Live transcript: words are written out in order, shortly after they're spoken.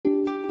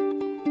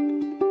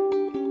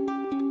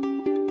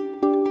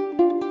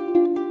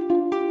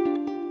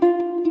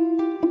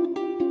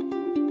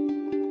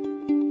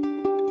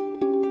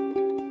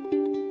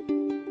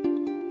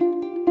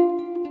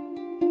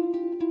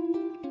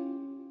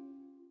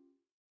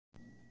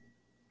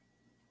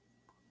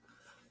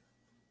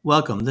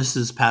Welcome, this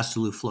is Pastor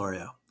Lou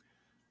Florio.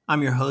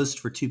 I'm your host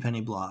for Two Penny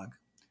Blog,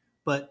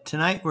 but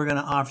tonight we're going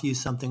to offer you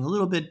something a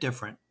little bit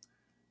different.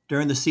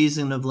 During the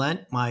season of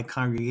Lent, my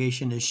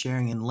congregation is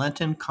sharing in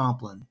Lenten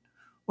Compline,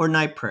 or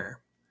night prayer,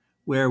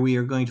 where we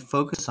are going to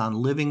focus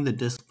on living the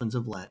disciplines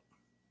of Lent.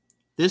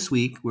 This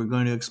week, we're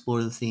going to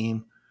explore the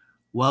theme,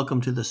 Welcome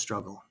to the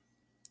Struggle.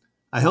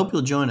 I hope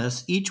you'll join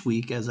us each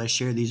week as I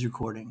share these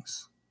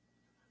recordings.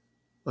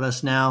 Let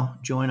us now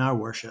join our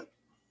worship.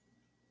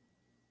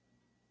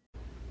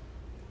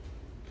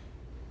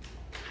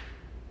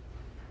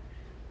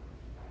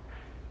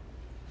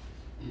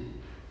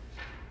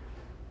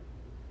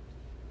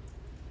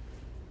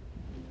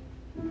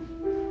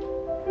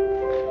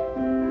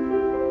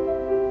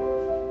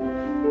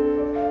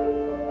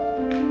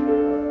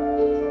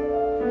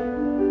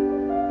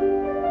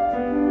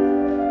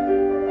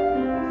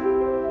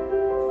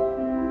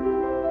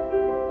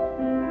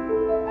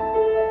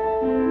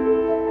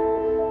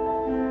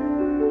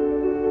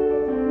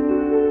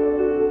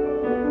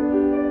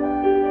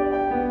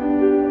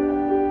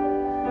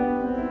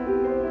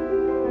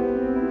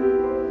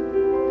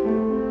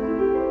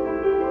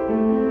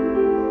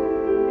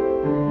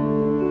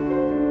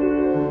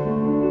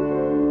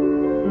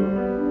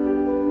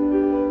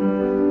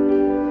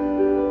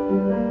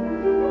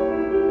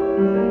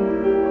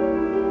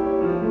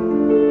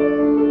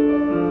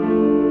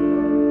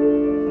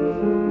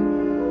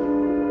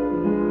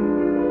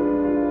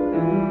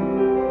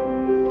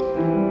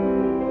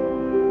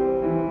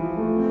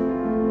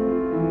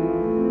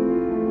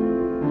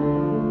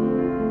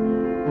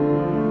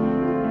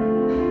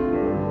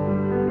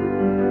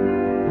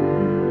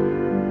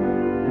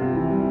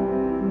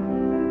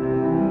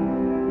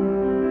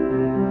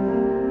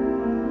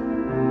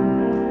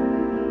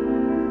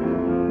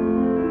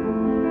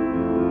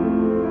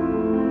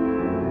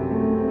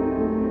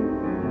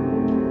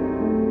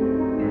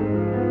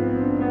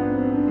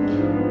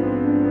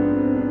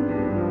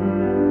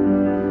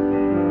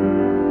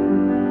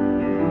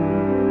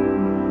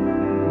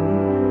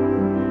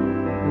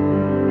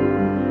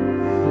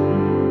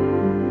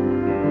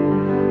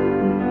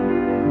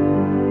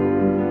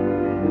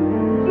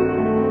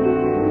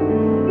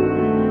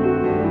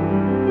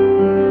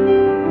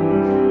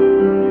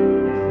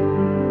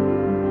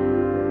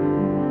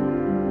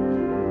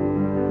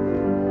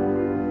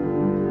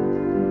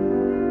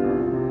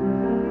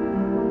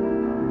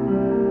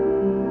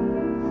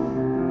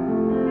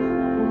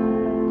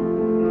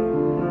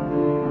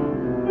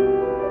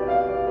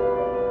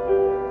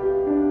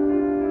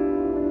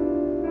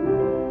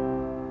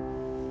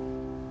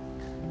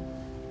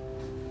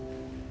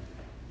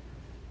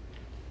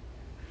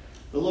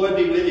 The Lord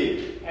be with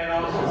you. And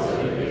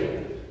also with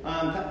you.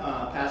 I'm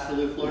Pastor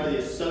Lou Florio, the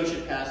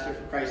Associate Pastor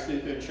for Christ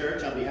Lutheran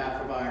Church. On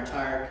behalf of our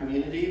entire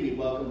community, we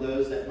welcome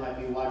those that might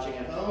be watching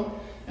at home,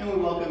 and we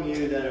welcome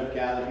you that have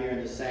gathered here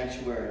in the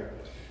sanctuary.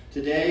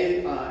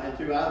 Today, and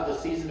throughout the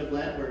season of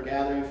Lent, we're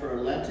gathering for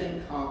a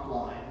Lenten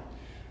Compline,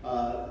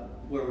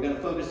 where we're going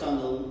to focus on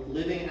the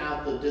living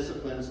out the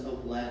disciplines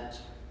of Lent.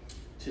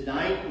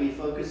 Tonight, we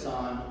focus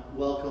on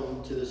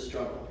Welcome to the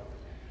Struggle.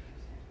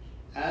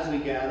 As we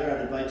gather,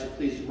 I'd invite you to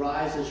please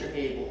rise as you're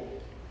able,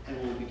 and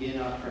we'll begin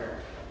our prayer.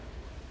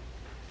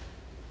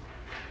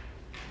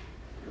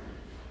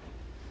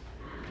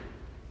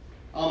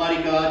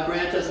 Almighty God,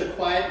 grant us a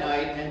quiet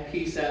night and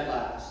peace at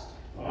last.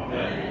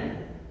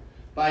 Amen.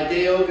 By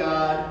day, O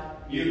God,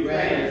 you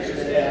grant your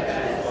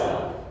steadfast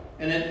love. love,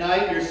 and at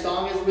night your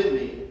song is with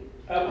me.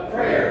 A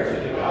prayer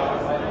to the God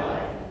of my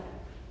life.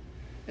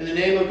 In the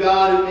name of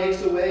God, who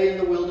makes a way in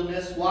the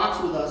wilderness,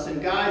 walks with us and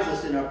guides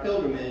us in our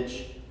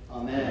pilgrimage.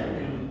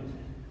 Amen.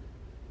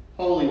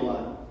 Holy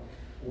One,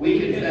 we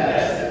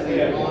confess that we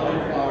have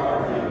wandered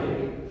far from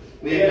you.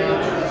 We have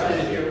not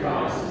trusted your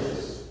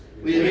promises.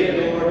 We have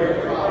ignored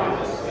your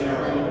providence in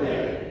our own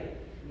way.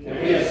 And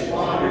we have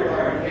squandered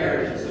our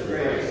inheritance of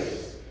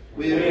grace.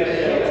 We have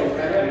failed to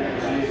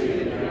recognize you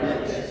in our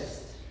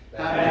midst.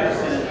 Have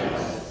mercy on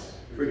us.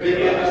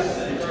 Forgive us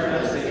and turn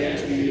us again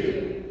to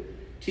you.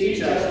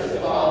 Teach us to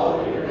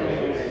follow your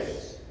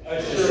ways.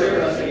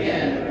 Assure us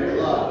again of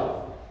your love.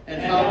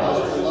 And help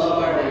us to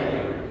love our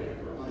neighbor.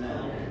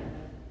 Amen.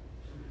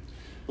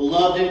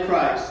 Beloved in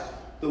Christ,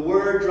 the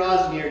word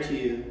draws near to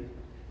you,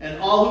 and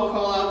all who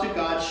call out to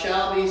God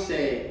shall be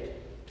saved.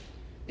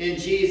 In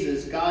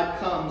Jesus, God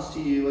comes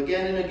to you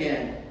again and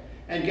again,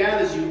 and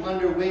gathers you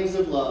under wings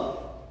of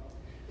love.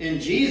 In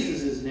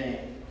Jesus'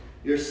 name,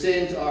 your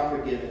sins are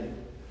forgiven.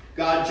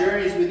 God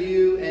journeys with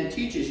you and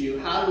teaches you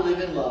how to live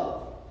in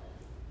love.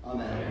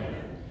 Amen.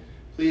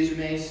 Please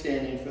remain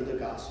standing for the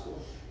gospel.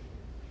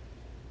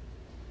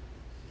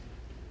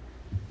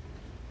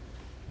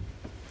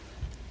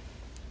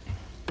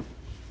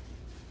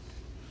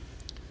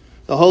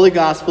 The Holy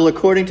Gospel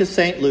according to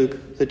St.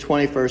 Luke, the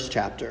 21st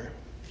chapter.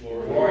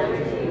 Glory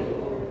to you,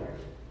 Lord.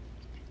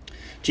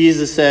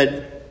 Jesus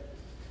said,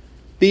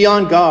 "Be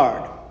on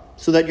guard,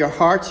 so that your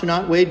hearts are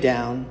not weighed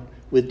down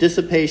with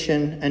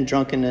dissipation and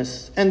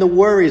drunkenness and the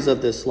worries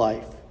of this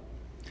life,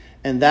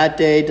 and that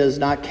day does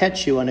not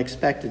catch you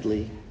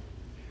unexpectedly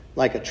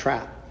like a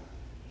trap.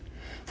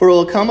 For it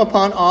will come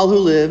upon all who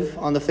live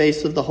on the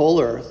face of the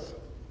whole earth.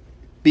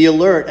 Be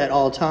alert at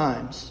all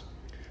times,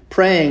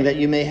 praying that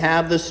you may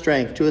have the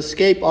strength to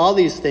escape all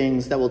these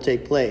things that will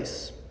take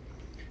place,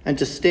 and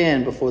to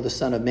stand before the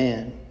Son of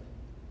Man.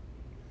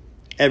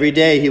 Every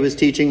day he was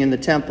teaching in the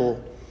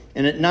temple,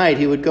 and at night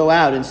he would go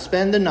out and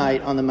spend the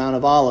night on the Mount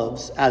of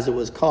Olives, as it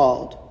was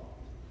called.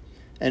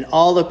 And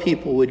all the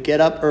people would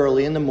get up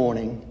early in the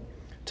morning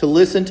to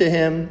listen to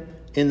him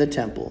in the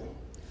temple.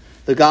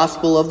 The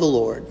gospel of the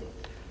Lord.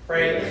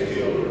 Praise to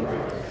you,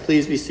 Christ.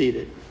 Please be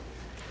seated.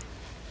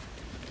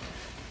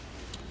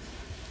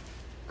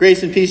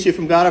 Grace and peace to you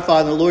from God our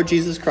Father and the Lord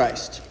Jesus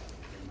Christ.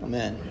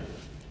 Amen.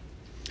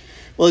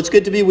 Well, it's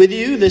good to be with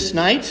you this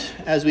night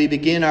as we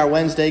begin our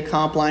Wednesday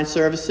Compline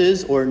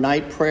services or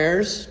night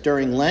prayers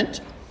during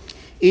Lent.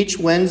 Each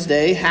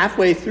Wednesday,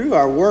 halfway through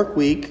our work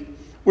week,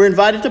 we're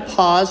invited to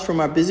pause from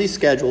our busy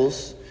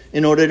schedules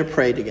in order to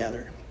pray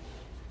together.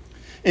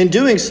 In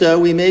doing so,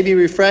 we may be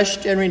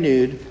refreshed and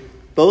renewed,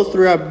 both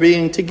through our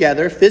being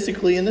together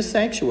physically in the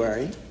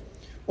sanctuary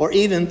or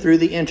even through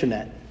the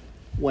internet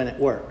when it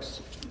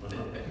works,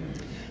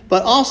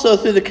 but also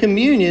through the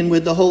communion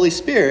with the Holy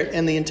Spirit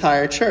and the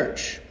entire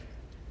church,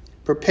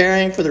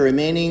 preparing for the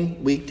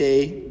remaining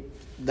weekday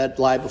that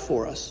lie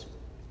before us.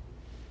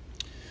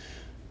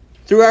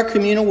 Through our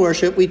communal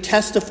worship, we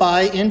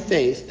testify in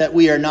faith that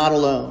we are not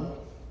alone,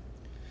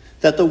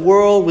 that the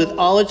world with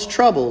all its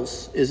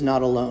troubles is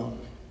not alone.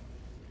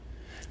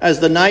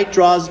 As the night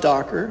draws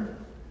darker,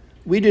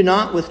 we do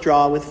not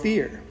withdraw with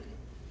fear.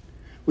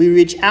 We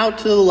reach out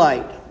to the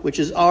light, which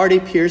is already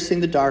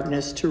piercing the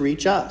darkness to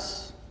reach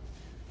us,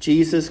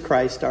 Jesus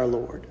Christ our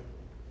Lord.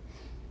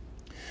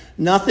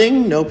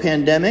 Nothing, no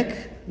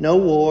pandemic, no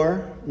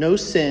war, no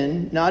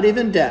sin, not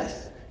even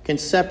death, can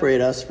separate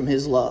us from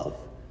his love.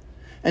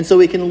 And so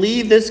we can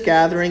leave this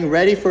gathering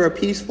ready for a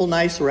peaceful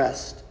night's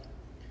rest.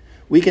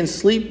 We can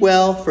sleep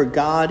well, for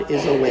God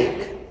is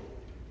awake.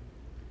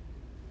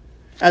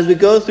 As we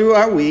go through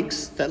our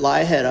weeks that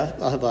lie ahead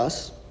of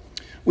us,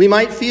 we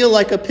might feel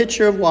like a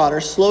pitcher of water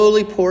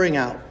slowly pouring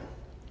out.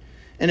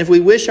 And if we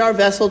wish our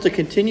vessel to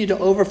continue to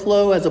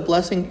overflow as a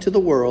blessing to the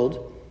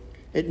world,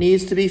 it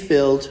needs to be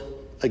filled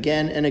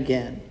again and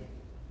again.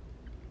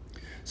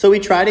 So we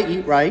try to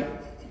eat right,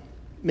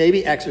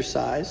 maybe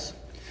exercise,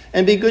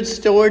 and be good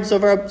stewards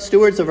of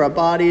our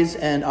bodies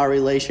and our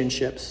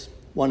relationships,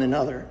 one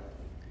another.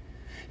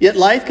 Yet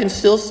life can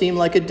still seem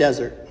like a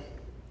desert.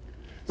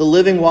 The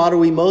living water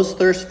we most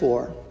thirst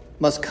for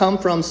must come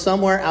from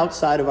somewhere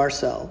outside of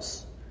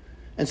ourselves.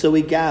 And so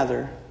we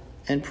gather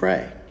and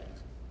pray.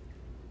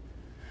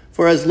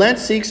 For as Lent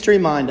seeks to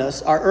remind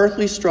us, our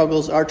earthly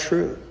struggles are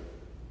true.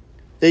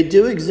 They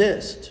do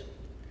exist.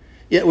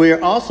 Yet we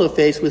are also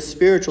faced with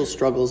spiritual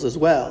struggles as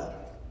well.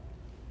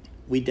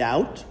 We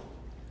doubt.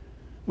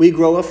 We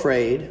grow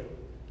afraid.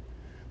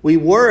 We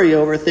worry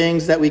over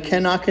things that we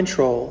cannot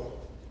control.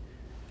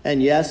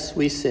 And yes,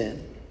 we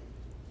sin.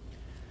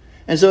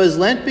 And so as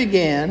Lent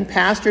began,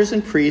 pastors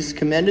and priests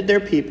commended their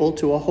people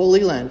to a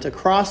holy Lent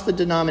across the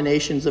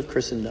denominations of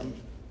Christendom.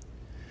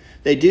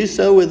 They do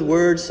so with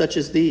words such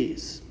as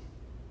these.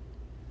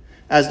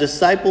 As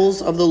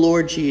disciples of the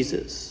Lord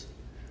Jesus,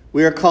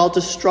 we are called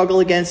to struggle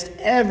against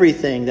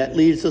everything that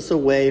leads us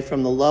away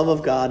from the love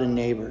of God and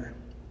neighbor.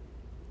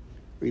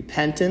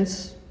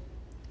 Repentance,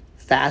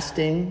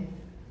 fasting,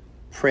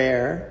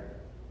 prayer,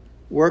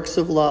 works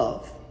of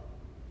love,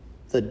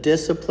 the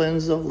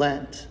disciplines of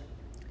Lent,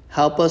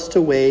 help us to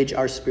wage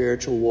our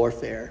spiritual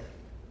warfare.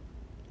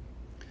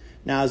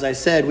 Now, as I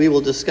said, we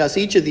will discuss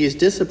each of these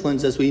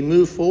disciplines as we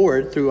move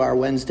forward through our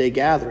Wednesday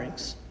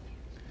gatherings.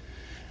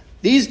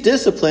 These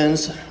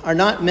disciplines are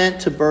not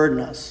meant to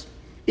burden us,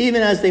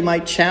 even as they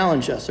might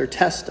challenge us or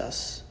test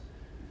us.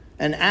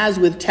 And as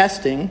with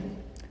testing,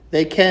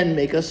 they can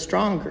make us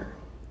stronger.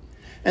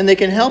 And they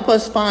can help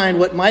us find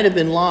what might have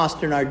been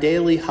lost in our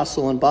daily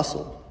hustle and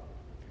bustle.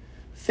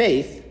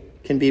 Faith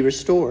can be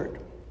restored.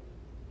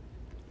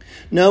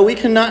 No, we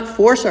cannot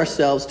force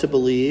ourselves to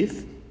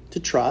believe, to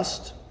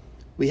trust.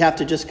 We have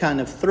to just kind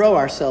of throw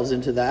ourselves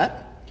into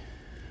that.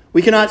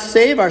 We cannot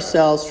save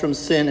ourselves from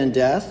sin and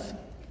death.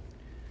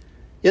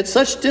 Yet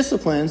such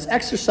disciplines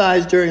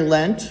exercised during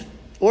Lent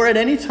or at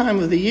any time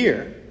of the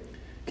year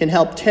can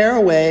help tear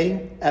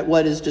away at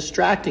what is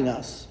distracting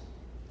us,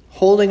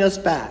 holding us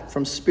back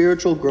from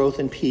spiritual growth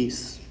and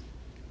peace.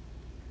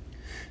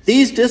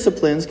 These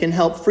disciplines can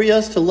help free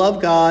us to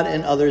love God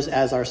and others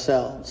as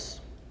ourselves.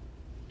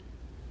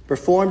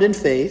 Performed in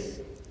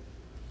faith,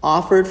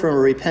 offered from a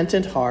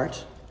repentant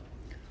heart,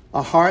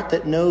 a heart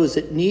that knows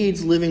it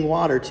needs living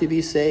water to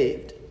be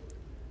saved,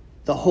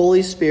 the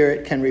Holy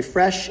Spirit can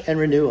refresh and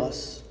renew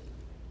us.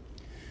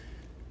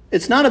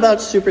 It's not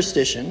about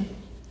superstition.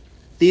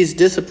 These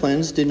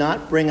disciplines do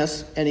not bring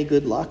us any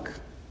good luck.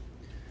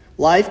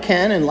 Life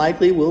can and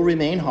likely will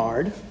remain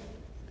hard.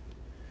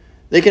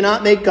 They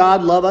cannot make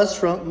God love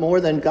us more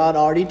than God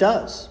already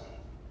does,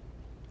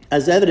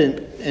 as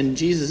evident in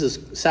Jesus'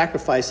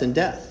 sacrifice and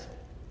death.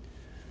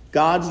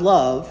 God's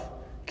love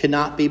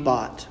cannot be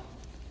bought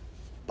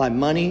by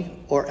money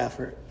or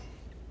effort.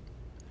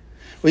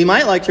 We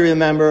might like to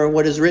remember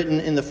what is written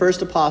in the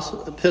first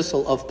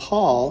epistle of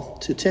Paul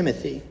to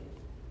Timothy.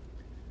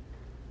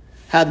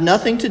 Have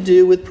nothing to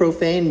do with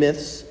profane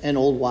myths and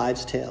old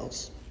wives'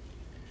 tales.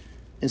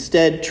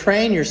 Instead,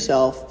 train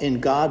yourself in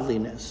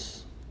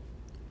godliness.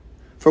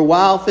 For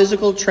while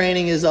physical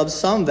training is of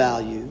some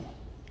value,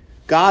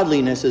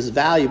 godliness is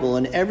valuable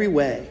in every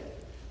way,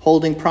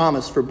 holding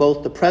promise for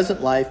both the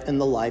present life and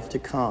the life to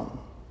come.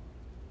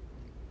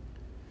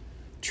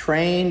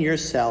 Train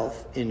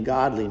yourself in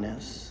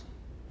godliness.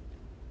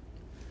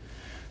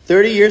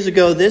 30 years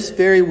ago this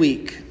very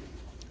week,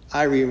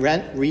 I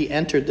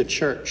re-entered the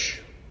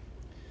church.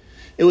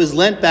 It was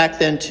Lent back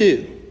then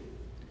too.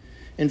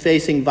 In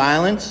facing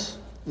violence,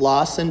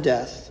 loss, and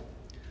death,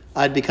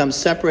 I'd become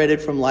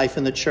separated from life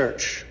in the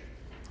church,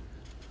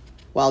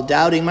 while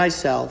doubting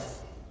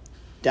myself,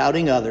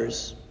 doubting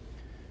others,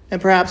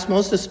 and perhaps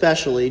most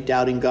especially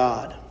doubting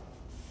God.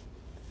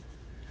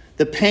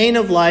 The pain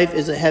of life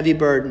is a heavy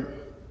burden.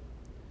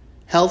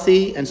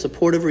 Healthy and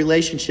supportive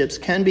relationships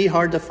can be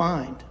hard to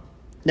find,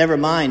 never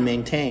mind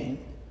maintain.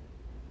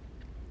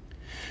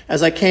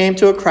 As I came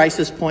to a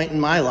crisis point in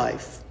my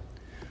life,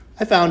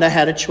 I found I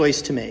had a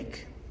choice to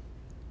make.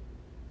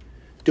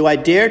 Do I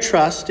dare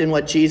trust in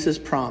what Jesus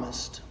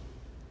promised,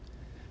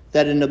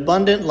 that an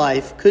abundant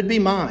life could be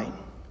mine,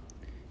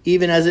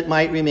 even as it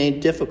might remain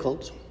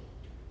difficult?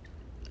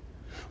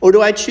 Or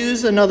do I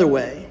choose another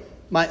way,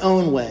 my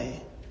own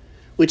way,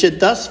 which had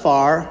thus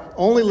far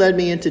only led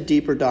me into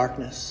deeper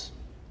darkness?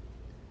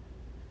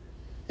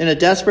 In a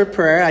desperate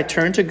prayer, I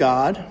turned to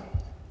God,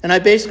 and I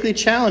basically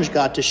challenged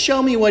God to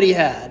show me what he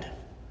had,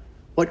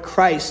 what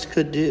Christ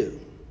could do.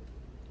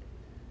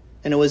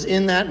 And it was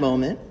in that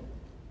moment,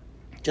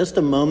 just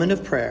a moment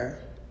of prayer,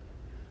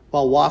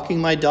 while walking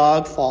my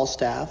dog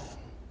Falstaff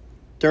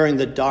during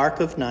the dark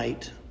of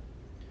night,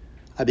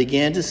 I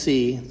began to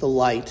see the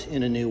light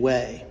in a new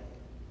way.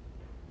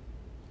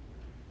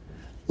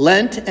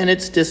 Lent and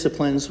its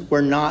disciplines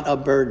were not a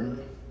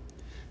burden.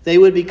 They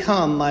would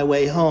become my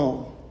way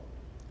home.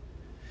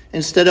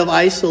 Instead of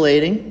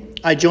isolating,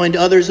 I joined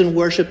others in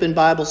worship and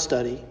Bible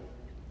study.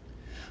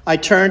 I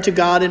turned to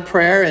God in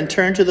prayer and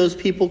turned to those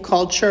people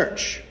called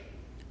church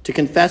to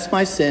confess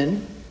my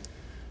sin,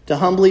 to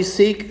humbly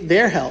seek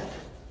their help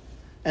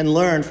and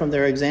learn from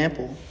their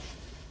example.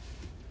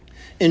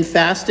 In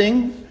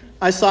fasting,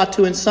 I sought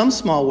to, in some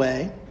small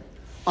way,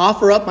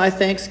 offer up my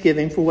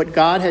thanksgiving for what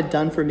God had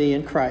done for me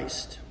in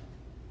Christ.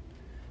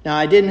 Now,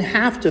 I didn't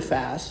have to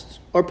fast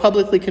or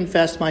publicly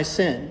confess my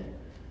sin,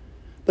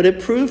 but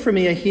it proved for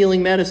me a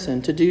healing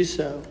medicine to do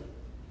so.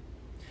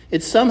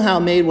 It somehow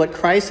made what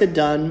Christ had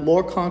done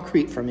more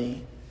concrete for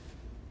me.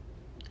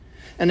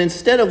 And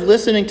instead of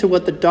listening to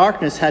what the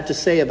darkness had to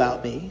say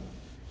about me,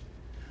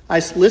 I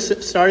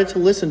started to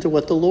listen to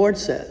what the Lord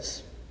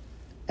says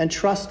and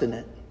trust in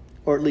it,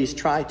 or at least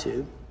try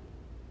to.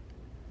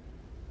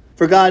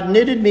 For God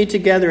knitted me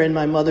together in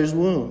my mother's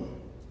womb.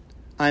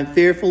 I am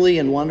fearfully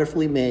and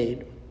wonderfully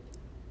made.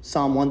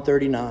 Psalm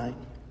 139.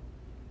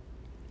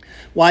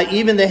 Why,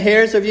 even the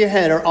hairs of your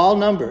head are all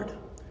numbered.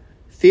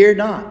 Fear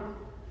not.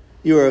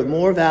 You are of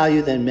more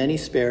value than many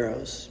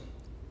sparrows.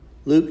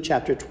 Luke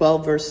chapter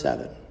 12, verse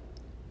 7.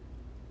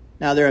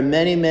 Now, there are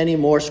many, many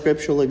more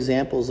scriptural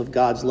examples of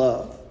God's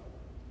love.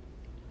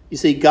 You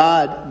see,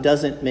 God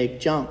doesn't make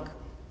junk.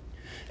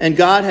 And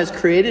God has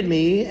created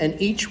me and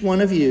each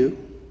one of you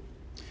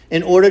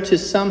in order to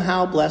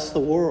somehow bless the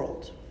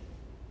world.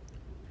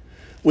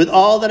 With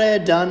all that I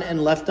had done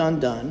and left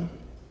undone,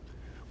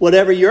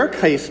 whatever your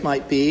case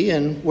might be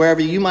and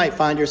wherever you might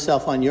find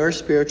yourself on your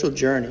spiritual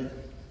journey,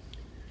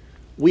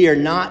 we are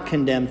not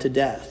condemned to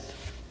death.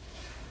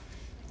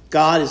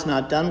 God is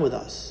not done with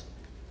us.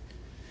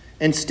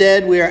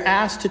 Instead, we are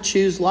asked to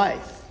choose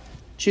life,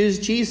 choose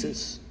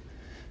Jesus,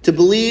 to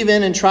believe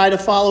in and try to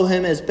follow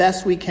him as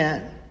best we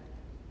can.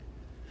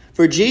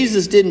 For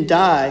Jesus didn't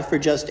die for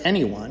just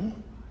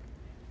anyone.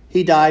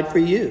 He died for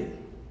you,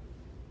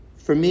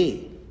 for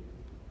me,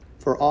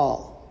 for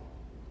all.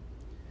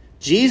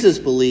 Jesus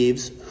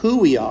believes who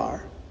we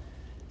are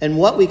and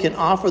what we can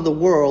offer the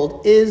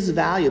world is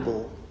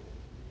valuable.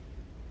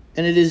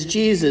 And it is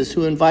Jesus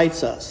who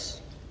invites us.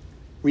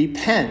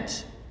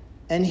 Repent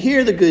and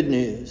hear the good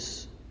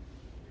news.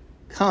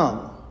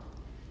 Come,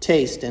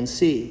 taste and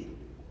see.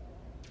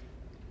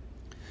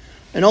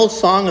 An old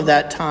song of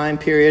that time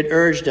period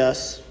urged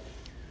us,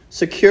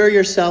 secure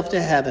yourself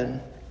to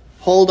heaven.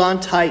 Hold on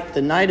tight,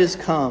 the night has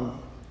come.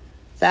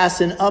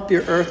 Fasten up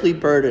your earthly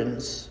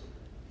burdens.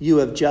 You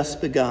have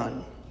just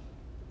begun.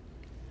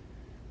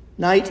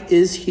 Night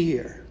is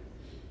here.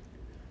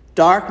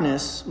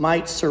 Darkness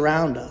might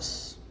surround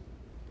us.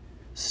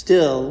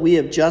 Still, we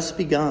have just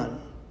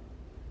begun.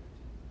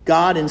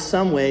 God, in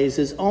some ways,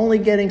 is only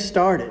getting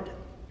started.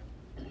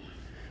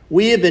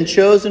 We have been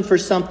chosen for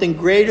something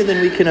greater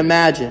than we can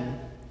imagine,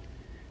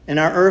 and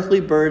our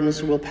earthly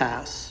burdens will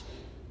pass.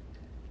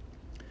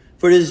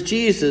 For it is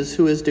Jesus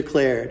who has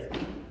declared,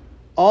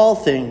 all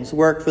things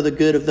work for the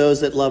good of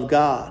those that love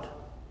God.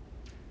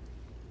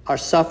 Our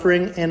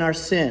suffering and our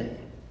sin,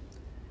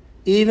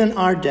 even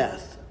our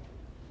death,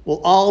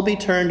 will all be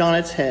turned on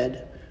its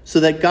head, so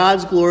that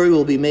God's glory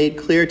will be made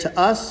clear to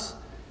us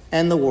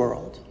and the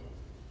world.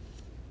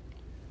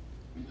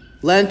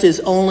 Lent is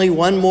only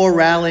one more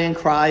rallying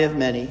cry of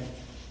many.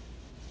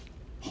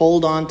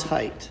 Hold on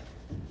tight.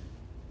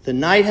 The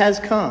night has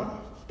come,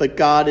 but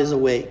God is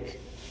awake.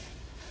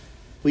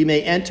 We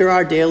may enter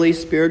our daily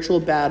spiritual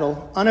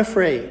battle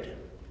unafraid,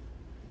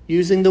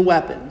 using the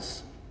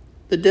weapons,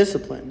 the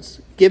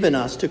disciplines given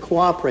us to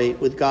cooperate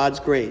with God's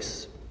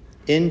grace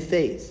in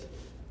faith.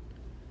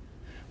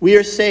 We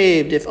are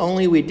saved if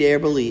only we dare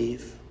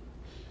believe.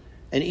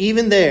 And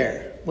even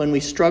there, when we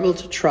struggle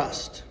to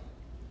trust,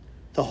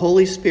 the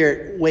Holy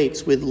Spirit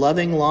waits with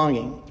loving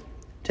longing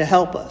to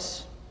help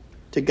us,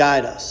 to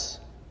guide us,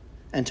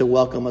 and to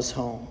welcome us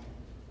home.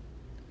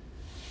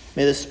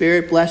 May the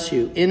Spirit bless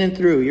you in and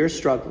through your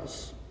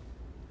struggles.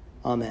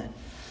 Amen.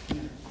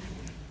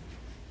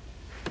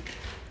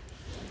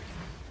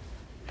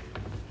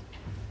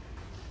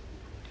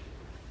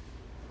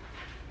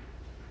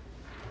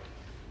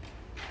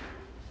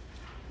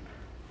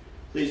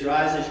 Please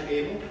rise as you're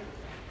able.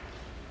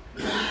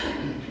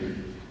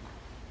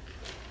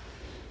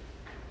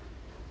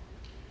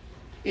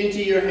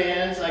 Into your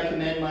hands I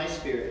commend my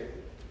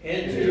spirit.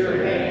 Into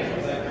your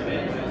hands I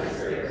commend my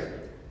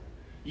spirit.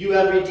 You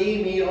have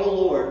redeemed me, O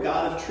Lord,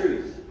 God of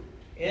truth.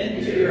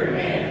 Into your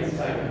hands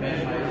I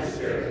commend my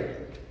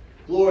spirit.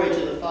 Glory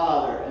to the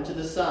Father, and to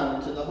the Son,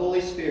 and to the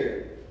Holy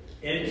Spirit.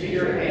 Into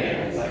your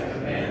hands I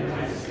commend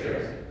my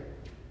spirit.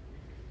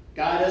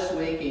 Guide us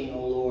waking,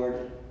 O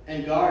Lord,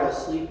 and guard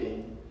us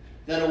sleeping,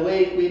 that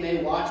awake we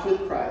may watch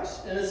with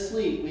Christ, and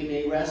asleep we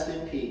may rest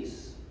in peace.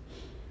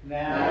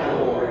 Now,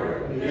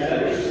 Lord,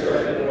 let your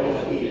servant go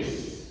in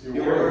peace.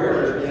 Your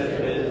word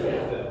has been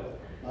fulfilled.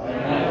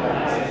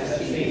 My eyes have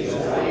seen the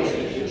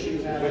salvation which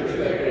you have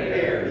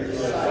prepared in the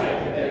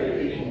sight of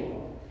every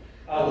people,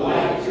 a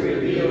light to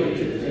reveal you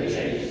to the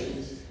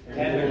nations,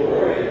 and the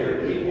glory of your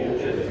people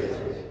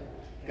Israel.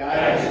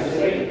 Guide us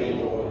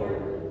waking,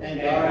 Lord, and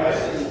guard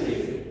us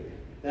sleeping,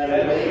 that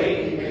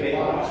awake we may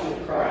watch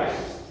with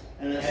Christ,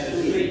 and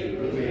asleep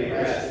we may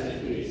rest in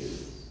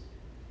peace.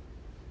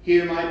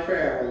 Hear my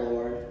prayer, O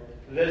Lord.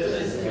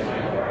 Listen to my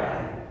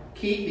cry.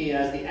 Keep me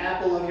as the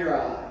apple of your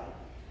eye.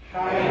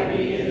 Hide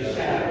me in the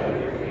shadow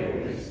of your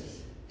wings.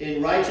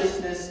 In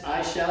righteousness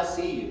I shall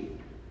see you.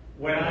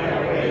 When I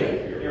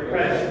awake, your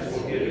presence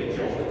will give me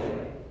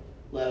joy.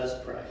 Let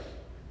us pray.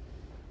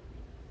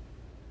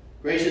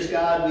 Gracious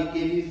God, we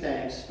give you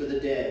thanks for the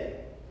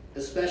day,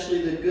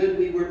 especially the good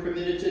we were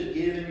permitted to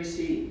give and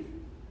receive.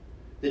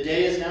 The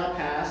day is now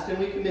past, and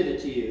we commit it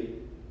to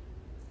you.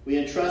 We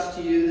entrust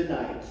to you the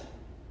night.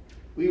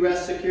 We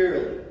rest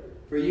securely,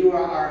 for you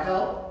are our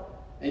help,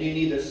 and you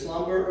neither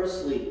slumber or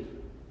sleep.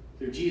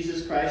 Through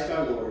Jesus Christ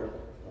our Lord.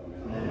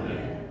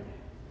 Amen.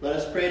 Let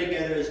us pray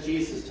together as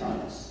Jesus taught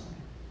us.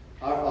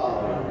 Our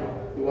Father,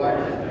 who art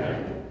in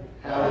heaven,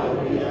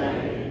 hallowed be thy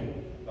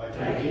name.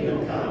 Thy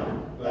kingdom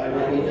come, thy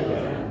will be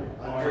done,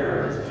 on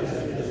earth as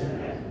it is in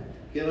heaven.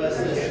 Give us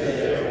this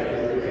day our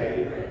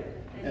daily bread,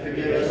 and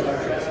forgive us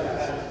our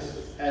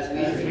trespasses, as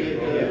we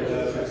forgive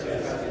those who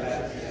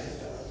trespass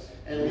against us.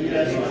 And lead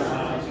us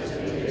not into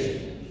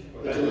temptation,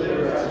 but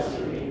deliver us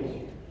from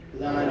evil. For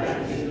thine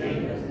is the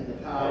kingdom, and the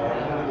power,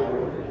 and the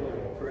glory,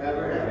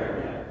 forever and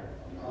ever.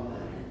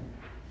 Amen.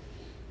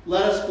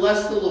 Let us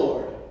bless the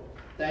Lord.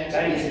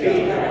 Thanks be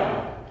to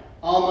God.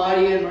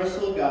 Almighty and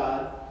merciful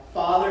God,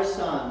 Father,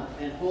 Son,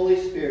 and Holy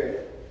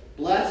Spirit,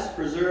 bless,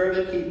 preserve,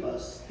 and keep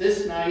us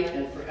this night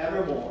and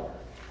forevermore.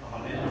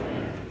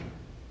 Amen.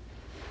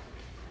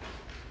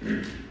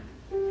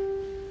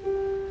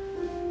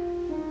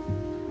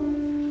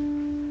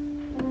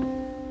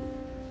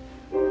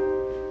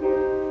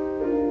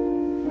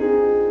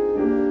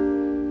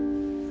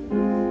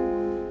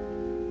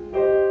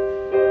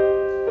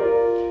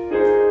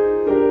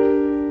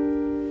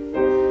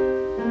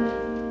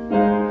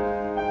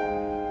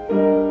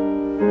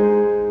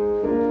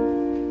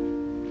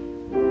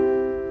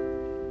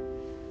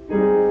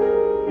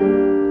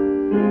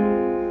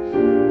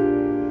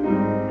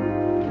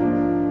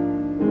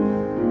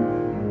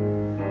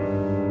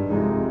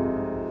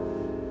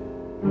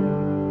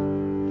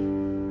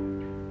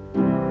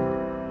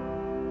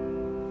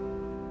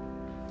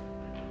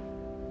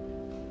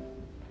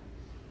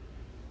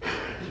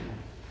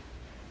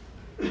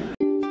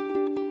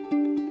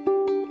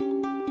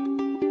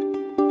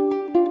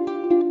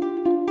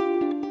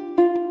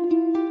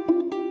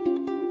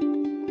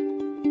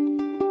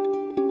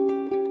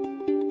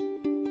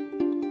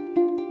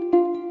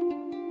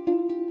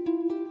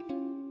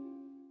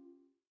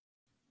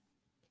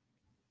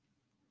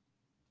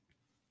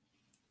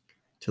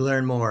 To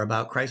learn more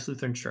about Christ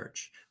Lutheran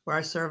Church, where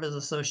I serve as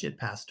associate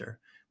pastor,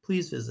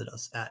 please visit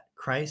us at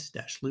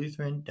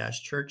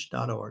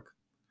christ-lutheran-church.org.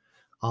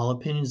 All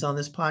opinions on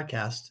this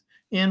podcast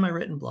and my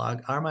written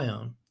blog are my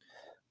own.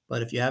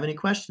 But if you have any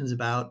questions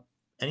about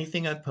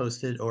anything I've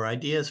posted or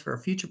ideas for a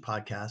future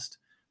podcast,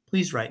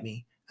 please write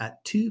me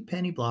at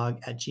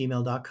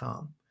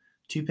twopennyblog@gmail.com.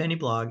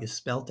 Twopennyblog is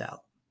spelt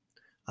out.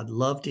 I'd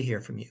love to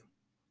hear from you.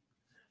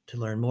 To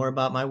learn more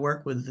about my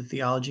work with the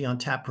Theology on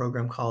Tap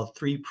program called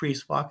Three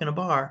Priests Walk in a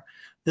Bar,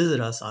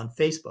 visit us on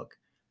Facebook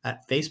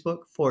at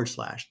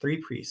Facebook.com/Three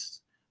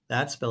Priests.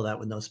 That's spelled out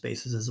with no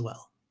spaces as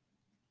well.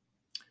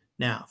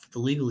 Now, for the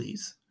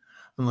legalese.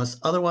 Unless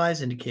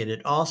otherwise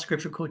indicated, all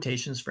scripture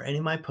quotations for any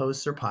of my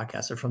posts or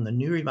podcasts are from the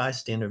New Revised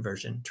Standard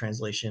Version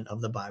translation of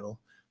the Bible,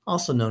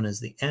 also known as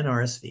the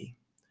NRSV.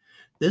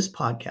 This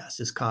podcast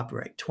is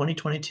copyright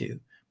 2022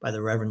 by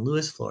the Reverend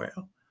Louis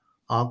Florio.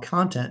 All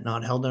content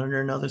not held under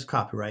another's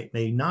copyright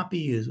may not be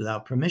used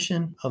without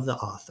permission of the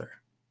author.